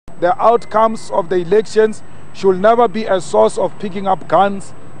the outcomes of the elections should never be a source of picking up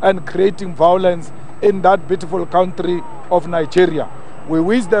guns and creating violence in that beautiful country of Nigeria. We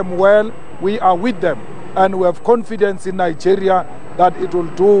wish them well, we are with them, and we have confidence in Nigeria that it will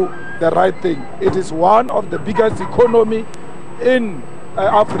do the right thing. It is one of the biggest economy in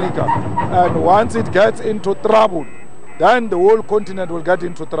Africa, and once it gets into trouble, then the whole continent will get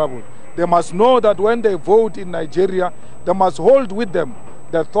into trouble. They must know that when they vote in Nigeria, they must hold with them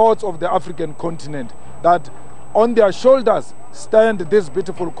the thoughts of the African continent, that on their shoulders stand this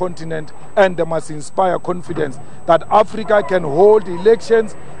beautiful continent, and they must inspire confidence that Africa can hold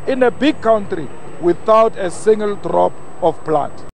elections in a big country without a single drop of blood.